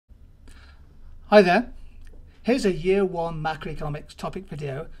Hi there, here's a Year 1 macroeconomics topic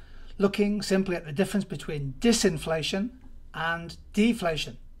video looking simply at the difference between disinflation and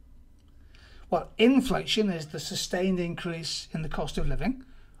deflation. Well, inflation is the sustained increase in the cost of living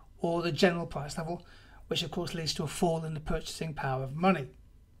or the general price level, which of course leads to a fall in the purchasing power of money.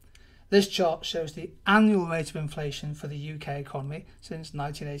 This chart shows the annual rate of inflation for the UK economy since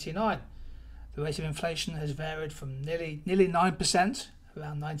 1989. The rate of inflation has varied from nearly 9%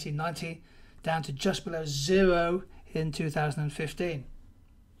 around 1990 down to just below zero in 2015.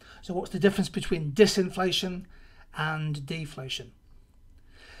 So what's the difference between disinflation and deflation?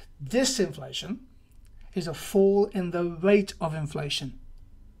 Disinflation is a fall in the rate of inflation.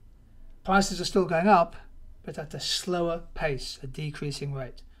 Prices are still going up, but at a slower pace, a decreasing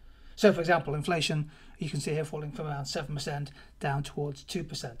rate. So for example, inflation, you can see here falling from around 7% down towards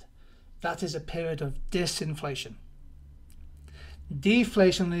 2%. That is a period of disinflation.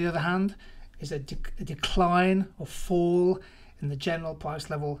 Deflation, on the other hand, is a decline or fall in the general price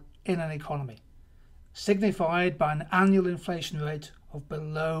level in an economy, signified by an annual inflation rate of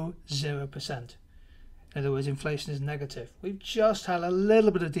below 0%. In other words, inflation is negative. We've just had a little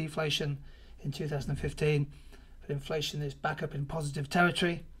bit of deflation in 2015, but inflation is back up in positive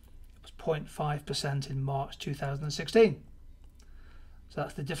territory. It was 0.5% in March 2016. So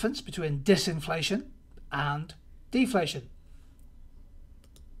that's the difference between disinflation and deflation.